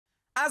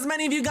As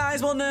many of you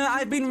guys will know,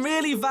 I've been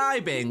really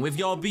vibing with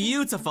your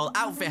beautiful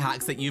outfit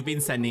hacks that you've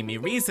been sending me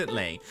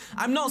recently.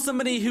 I'm not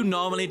somebody who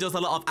normally does a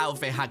lot of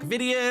outfit hack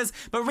videos,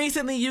 but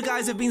recently you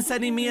guys have been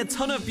sending me a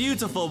ton of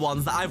beautiful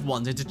ones that I've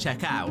wanted to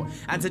check out,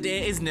 and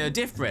today is no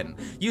different.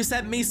 You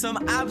sent me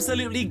some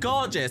absolutely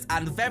gorgeous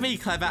and very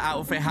clever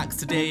outfit hacks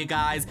today, you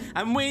guys,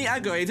 and we are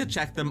going to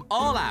check them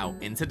all out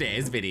in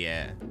today's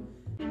video.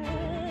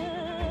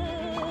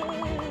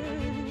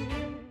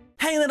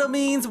 Hey little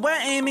beans, we're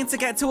aiming to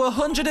get to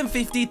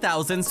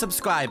 150,000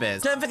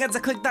 subscribers. Don't forget to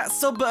click that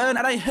sub button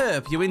and I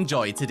hope you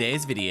enjoyed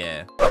today's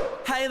video.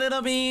 Hey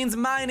little beans,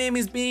 my name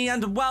is B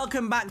and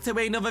welcome back to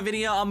another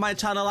video on my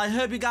channel. I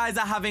hope you guys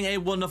are having a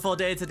wonderful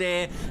day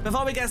today.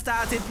 Before we get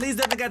started, please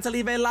don't forget to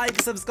leave a like,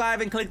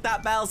 subscribe and click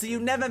that bell so you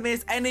never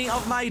miss any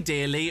of my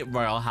daily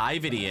Royale High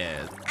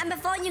videos. And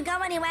before you go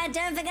anywhere,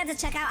 don't forget to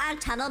check out our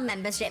channel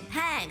membership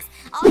perks.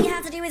 All you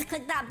have to do is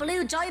click that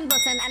blue join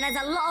button and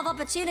there's a lot of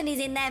opportunities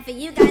in there for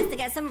you guys to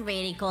get some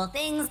really cool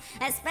things,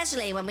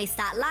 especially when we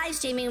start live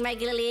streaming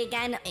regularly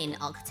again in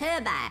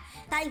October.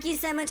 Thank you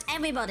so much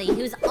everybody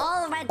who's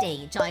already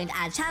joined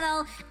our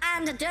channel,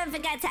 and don't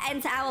forget to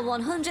enter our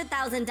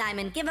 100,000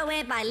 diamond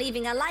giveaway by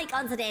leaving a like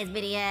on today's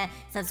video,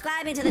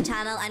 subscribing to the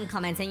channel and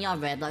commenting your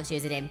Roblox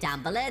username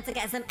down below to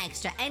get some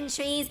extra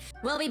entries.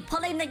 We'll be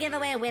pulling the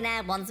giveaway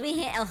winner once we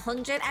hit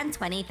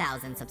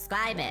 120,000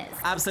 subscribers.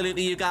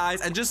 Absolutely, you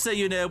guys, and just so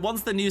you know,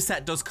 once the new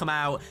set does come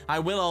out, I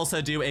will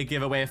also do a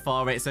giveaway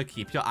for it, so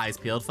keep your eyes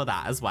peeled for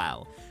that as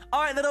well.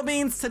 Alright little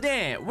beans,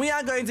 today we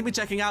are going to be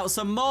checking out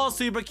some more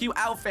super cute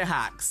outfit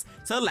hacks.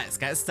 So let's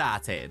get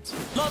started.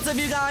 Lots of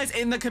you guys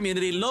in the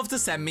community love to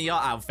send me your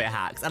outfit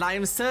hacks, and I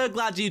am so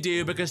glad you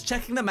do because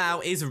checking them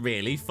out is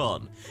really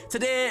fun.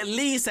 Today,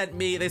 Lee sent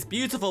me this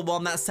beautiful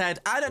one that said,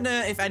 I don't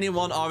know if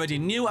anyone already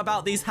knew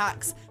about these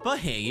hacks, but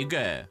here you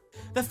go.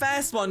 The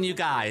first one, you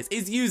guys,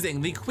 is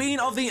using the Queen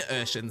of the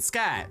Ocean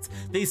skirt,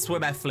 the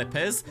swimmer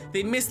flippers,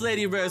 the Miss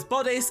Lady Rose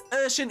bodice,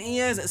 ocean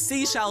ears,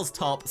 seashells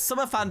top,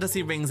 summer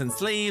fantasy rings and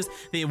sleeves,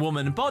 the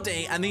woman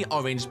body, and the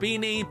orange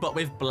beanie, but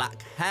with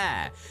black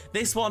hair.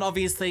 This one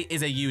obviously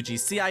is a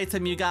UGC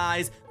item, you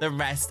guys. The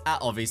rest are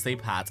obviously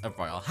part of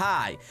Royale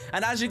High.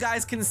 And as you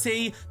guys can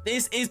see,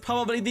 this is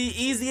probably the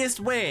easiest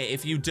way,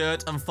 if you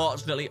don't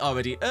unfortunately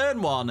already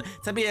own one,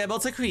 to be able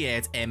to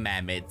create a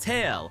mermaid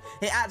tail.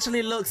 It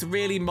actually looks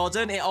really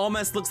modern. It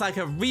almost looks like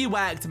a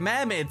reworked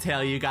mermaid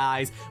tail, you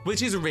guys,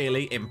 which is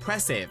really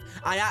impressive.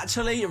 I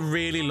actually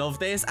really love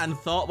this and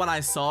thought when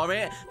I saw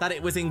it that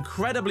it was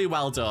incredibly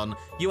well done.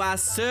 You are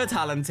so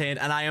talented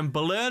and I am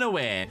blown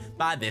away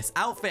by this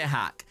outfit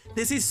hack.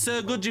 This is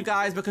so good, you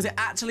guys, because it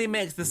actually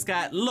makes the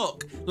skirt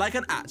look like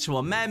an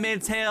actual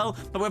mermaid tail,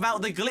 but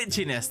without the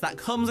glitchiness that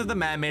comes with the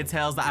mermaid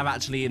tails that are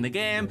actually in the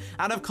game.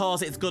 And of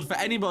course, it's good for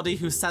anybody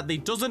who sadly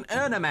doesn't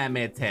own a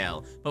mermaid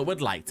tail, but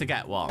would like to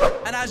get one.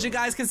 And as you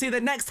guys can see,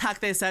 the next hack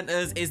they sent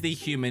us is the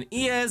human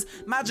ears,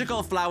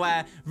 magical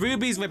flower,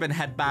 Ruby's ribbon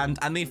headband,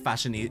 and the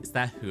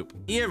fashionista hoop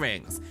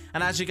earrings.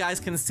 And as you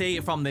guys can see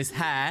from this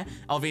hair,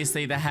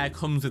 obviously the hair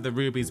comes with the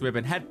Ruby's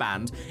ribbon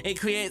headband. It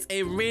creates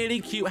a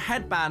really cute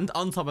headband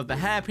on top of the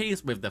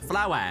hairpiece with the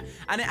flower,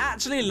 and it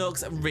actually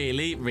looks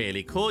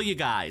really cool, you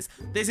guys.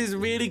 This is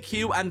really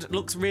cute and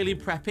looks really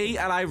preppy,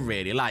 and I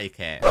really like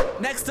it.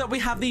 Next up, we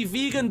have the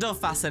vegan dove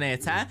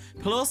fascinator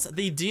plus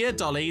the Dear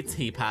Dolly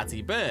tea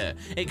party bow.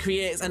 It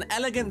creates an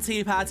elegant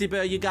tea party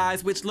bow, you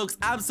guys, which looks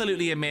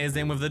absolutely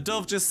amazing with the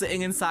dove just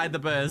sitting inside the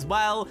bow as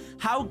well.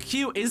 How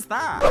cute is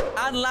that?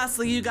 And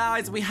lastly, you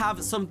guys, we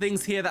have some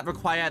things here that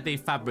require the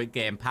fabric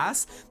game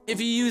pass. If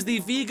you use the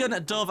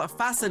vegan dove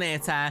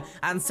fascinator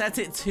and set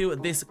it to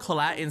this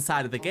color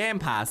inside of the game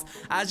pass,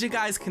 as you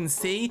guys can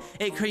see,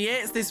 it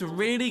creates this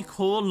really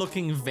cool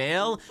looking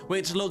veil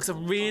which looks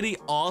really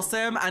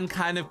awesome and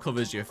kind of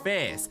covers your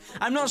face.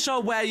 I'm not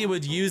sure where you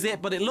would use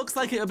it, but it looks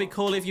like it would be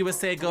cool if you were,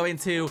 say, going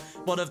to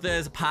one of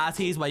those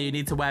parties where you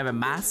need to wear a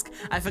mask.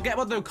 I forget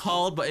what they're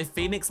called, but if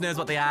Phoenix knows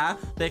what they are,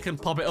 they can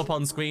pop it up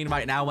on screen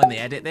right now when they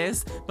edit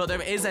this. But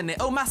there is a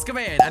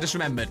masquerade. I just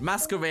remembered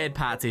masquerade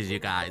parties, you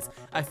guys.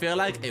 I feel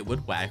like it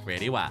would work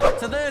really well.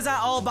 So those are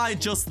all by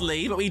Just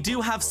Lee, but we do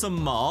have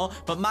some more,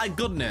 but my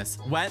goodness,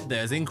 weren't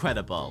those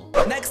incredible.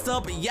 Next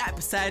up,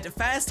 Yep said,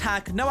 first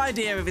hack, no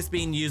idea if it's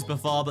been used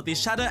before, but the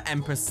Shadow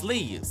Empress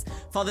sleeves.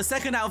 For the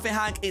second outfit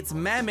hack, it's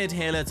Mermaid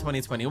Halo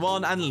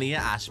 2021 and Leah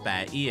Ash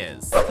Bear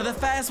ears. For the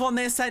first one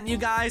they sent you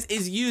guys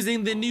is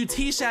using the new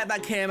t-shirt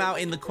that came out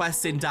in the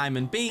quest in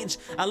Diamond Beach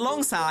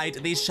alongside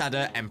the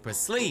Shadow Empress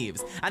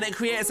sleeves, and it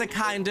creates a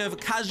kind of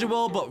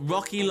casual but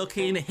rocky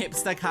looking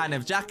hipster kind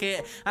of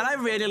jacket, and I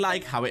really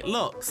like how it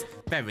looks.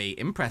 Very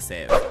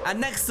impressive. And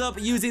next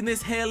up, using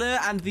this halo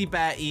and the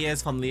bear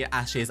ears from the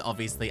Ashes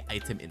obviously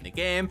item in the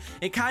game,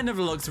 it kind of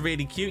looks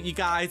really cute, you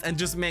guys, and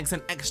just makes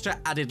an extra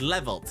added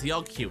level to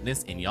your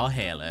cuteness in your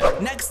halo.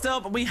 Next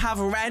up, we have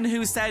Ren,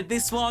 who said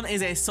this one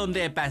is a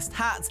Sunday best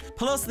hat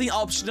plus the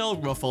optional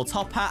ruffle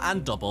topper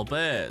and double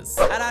bows.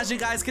 And as you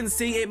guys can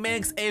see, it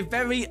makes a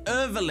very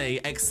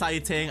overly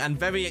exciting and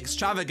very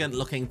extravagant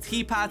looking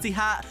tea party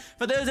hat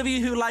for those of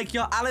you who like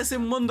your Alice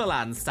in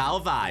Wonderland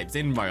style vibes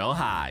in Royale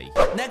High.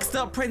 Next up,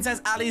 up,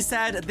 Princess Ali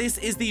said, this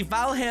is the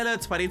Valhalla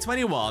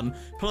 2021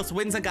 plus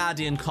Winter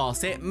Guardian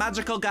corset,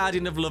 Magical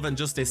Guardian of Love and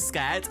Justice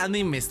skirt, and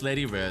the Miss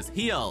Lady Rose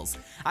heels.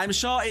 I'm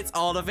sure it's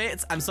all of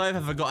it. I'm sorry if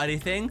I forgot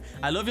anything.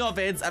 I love your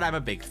vids and I'm a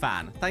big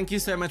fan. Thank you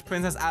so much,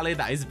 Princess Ali.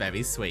 That is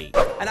very sweet.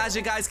 And as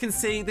you guys can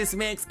see, this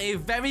makes a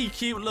very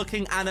cute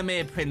looking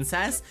anime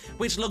princess,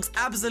 which looks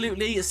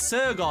absolutely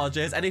so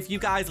gorgeous. And if you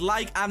guys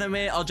like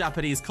anime or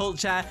Japanese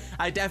culture,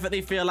 I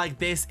definitely feel like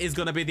this is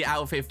going to be the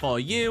outfit for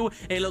you.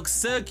 It looks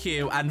so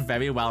cute and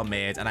very well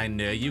made, and I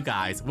know you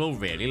guys will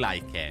really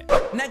like it.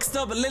 Next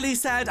up, Lily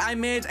said, I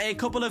made a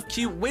couple of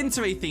cute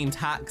wintry themed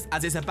hacks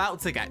as it's about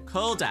to get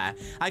colder.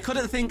 I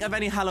couldn't think of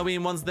any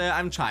Halloween ones though.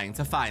 I'm trying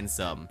to find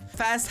some.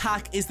 First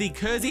hack is the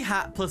cozy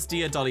hat plus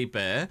Dear Dolly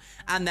Burr,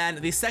 and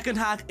then the second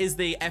hack is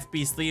the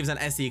FB sleeves and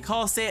SE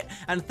corset,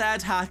 and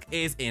third hack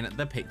is in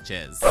the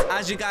pictures.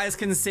 As you guys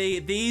can see,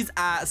 these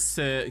are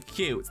so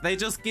cute. They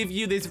just give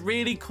you this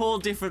really cool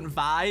different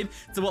vibe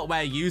to what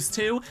we're used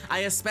to. I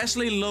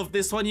especially love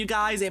this one, you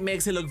guys. It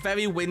makes it look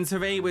very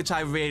wintry, which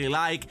I really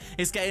like.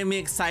 It's getting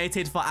me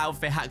excited for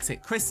outfit hacks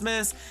at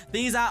Christmas.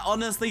 These are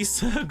honestly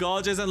so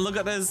gorgeous, and look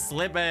at those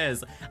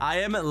slippers. I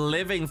am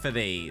living for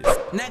these.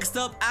 Next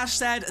up, Ash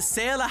said,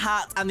 sailor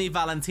hat and the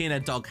Valentina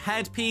dog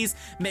headpiece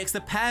makes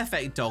the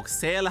perfect dog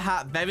sailor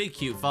hat. Very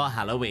cute for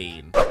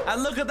Halloween.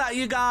 And look at that,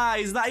 you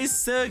guys. That is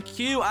so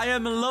cute. I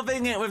am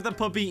loving it with the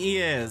puppy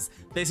ears.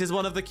 This is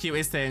one of the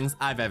cutest things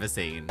I've ever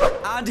seen.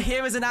 And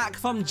here is an hack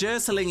from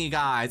Jocelyn, you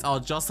guys, or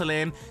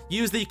Jocelyn.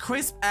 Use the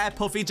crisp air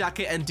puffy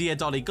jacket and Dear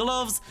Dolly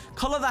gloves.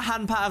 Color the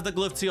hand part of the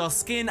glove to your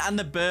skin and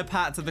the burr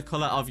part to the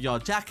color of your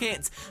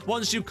jacket.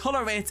 Once you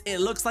color it, it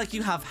looks like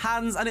you have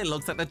hands and it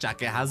looks like the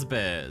jacket has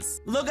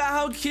burrs. Look at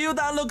how cute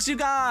that looks, you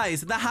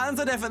guys. The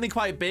hands are definitely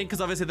quite big because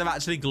obviously they're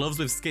actually gloves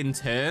with skin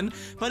tone,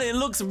 but it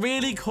looks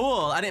really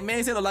cool and it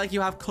makes it look like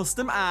you have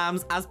custom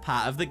arms as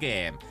part of the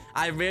game.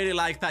 I really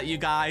like that, you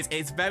guys.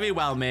 It's very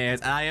well made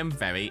and I am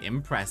very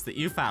impressed that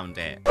you found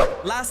it.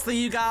 Lastly,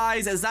 you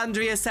guys,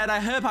 Zandria said, I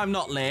hope I'm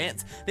not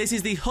late. This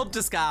is the hood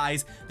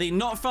disguise, the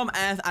Not From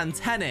Earth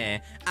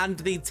antennae, and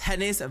the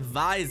tennis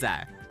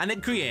visor. And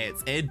it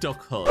creates a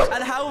duck hood.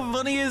 And how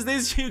funny is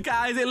this, you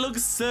guys? It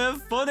looks so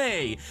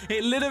funny.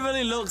 It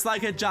literally looks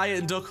like a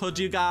giant duck hood,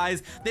 you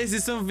guys. This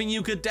is something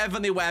you could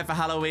definitely wear for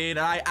Halloween,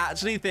 and I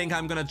actually think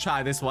I'm gonna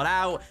try this one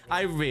out.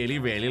 I really,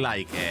 really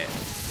like it.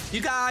 You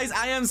guys,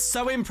 I am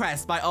so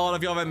impressed by all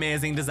of your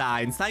amazing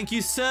designs. Thank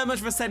you so much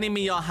for sending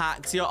me your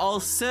hacks. You're all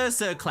so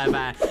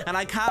clever, and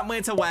I can't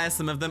wait to wear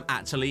some of them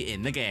actually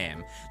in the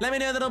game. Let me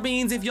know, little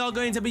beans, if you're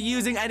going to be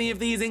using any of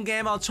these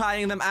in-game or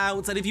trying them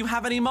out, and if you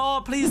have any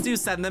more, please do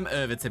send them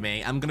over to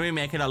me. I'm going to be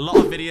making a lot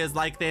of videos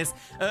like this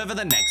over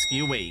the next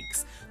few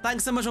weeks.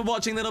 Thanks so much for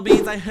watching, little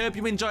beans. I hope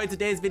you enjoyed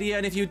today's video,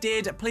 and if you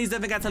did, please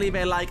don't forget to leave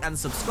a like and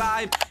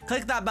subscribe.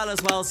 Click that bell as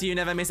well so you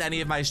never miss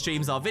any of my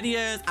streams or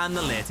videos and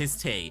the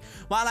latest tea.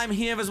 While I'm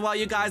here as well,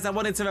 you guys, I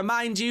wanted to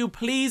remind you,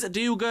 please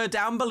do go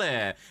down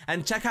below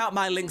and check out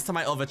my links to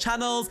my other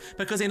channels,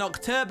 because in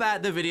October,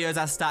 the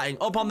videos are starting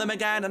up on them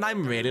again, and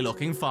I'm really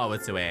looking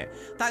forward to it.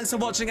 Thanks for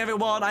watching,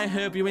 everyone. I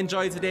hope you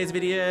enjoyed today's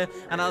video,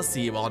 and I'll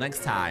see you all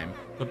next time.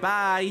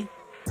 Goodbye.